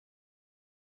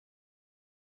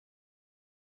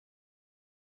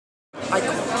I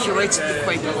curated the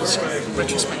Quabos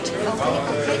retrospective.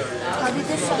 Okay. How did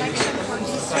the selection for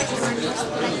this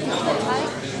retrospective look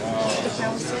like? The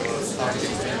process?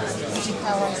 Did you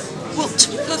tell us? Well, to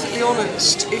be perfectly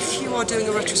honest, if you are doing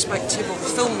a retrospective of a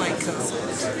filmmaker,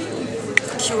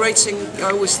 curating,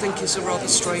 I always think, is a rather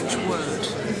strange word,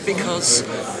 because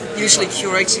usually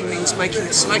curating means making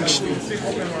a selection.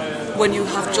 When you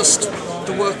have just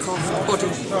the work of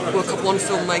one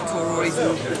filmmaker, or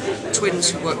even twins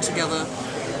who work together,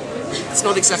 it's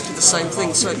not exactly the same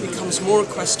thing. So it becomes more a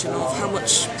question of how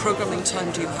much programming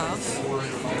time do you have.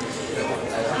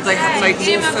 They have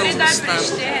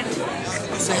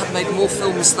made more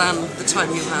films than the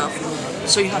time you have,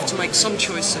 so you have to make some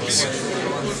choices.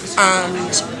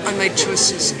 And I made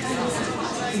choices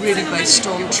really based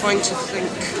on trying to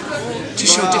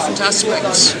show different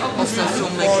aspects of their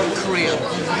filmmaking career.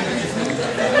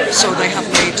 So they have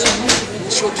made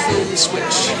short films,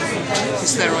 which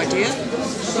is their idea.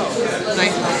 They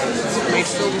have made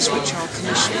films which are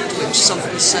commissioned, which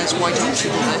somebody says, why don't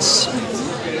you do this?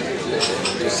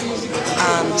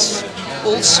 And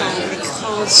also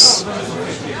because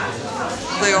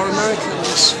they are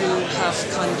Americans who have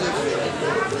kind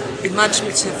of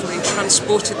imaginatively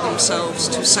transported themselves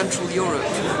to Central Europe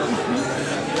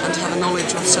and have a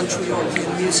knowledge of Central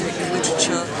European music,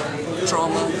 literature,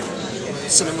 drama,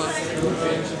 cinema.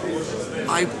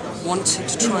 I wanted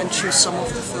to try and choose some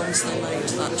of the films they made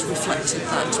that reflected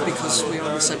that, because we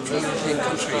are a Central European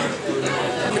country.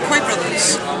 And the Quay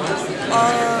brothers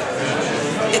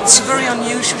it's a very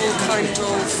unusual kind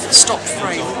of stop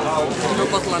frame,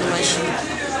 model animation.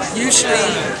 Usually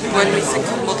when we think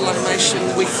of model animation,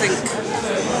 we think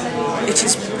it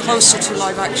is closer to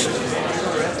live action,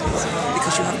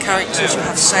 because you have characters, you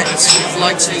have sets, you have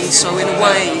lighting, so in a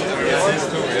way,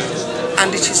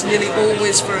 and it is nearly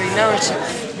always very narrative.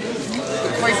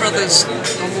 The Quay brothers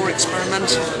are more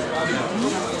experimental,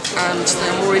 and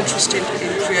they're more interested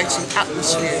in creating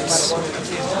atmospheres.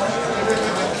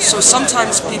 So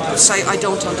sometimes people say, I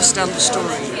don't understand the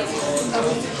story.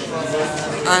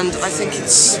 And I think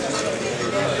it's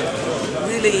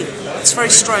very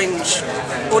strange.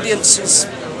 Audiences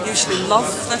usually love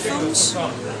their films,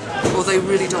 or they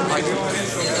really don't like them.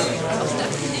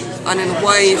 And in a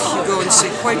way, if you go and see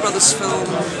Quay Brothers' film,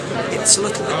 it's a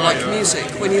little bit like music.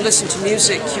 When you listen to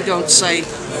music, you don't say,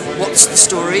 what's the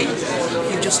story?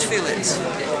 You just feel it.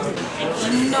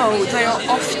 No, they are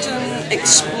often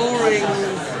exploring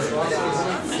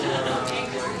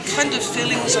kind of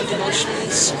feelings and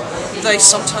emotions. They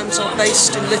sometimes are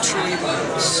based in literary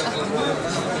words.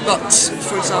 But,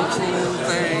 for example,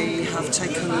 they have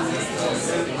taken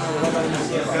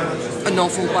a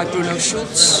novel by Bruno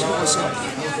Schulz, who was a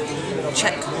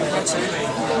Czech writer.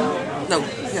 No,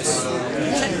 yes,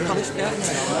 Czech, probably, yeah.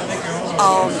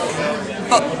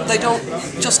 But they don't,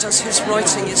 just as his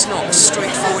writing is not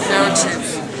straightforward narrative,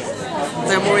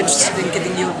 they're more interested in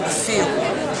giving you a feel.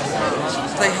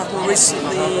 They have more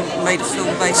recently made a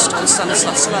film based on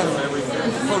Stanisław Lem,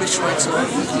 a Polish writer.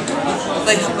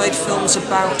 They have made films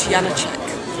about Janacek,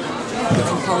 the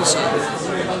composer.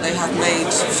 They have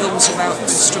made films about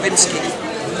Stravinsky.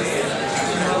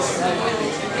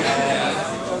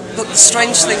 But the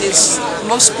strange thing is,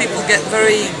 most people get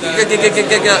very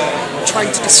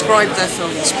trying to describe their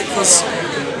films, because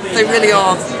they really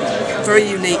are very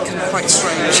unique and quite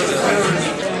strange.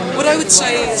 What I would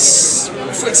say is,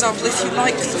 for example, if you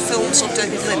like the films of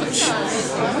David Lynch,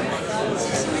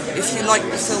 if you like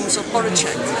the films of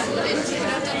Boracek,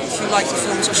 if you like the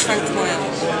films of Schrankmeyer,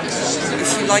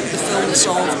 if you like the films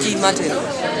of Guy Madin,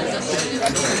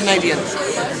 the Canadian,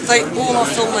 they all are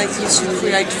filmmakers who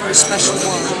create very special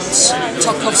worlds.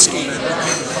 Tarkovsky.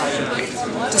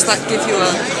 Does that give you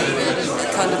a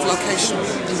kind of location?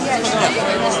 Yeah.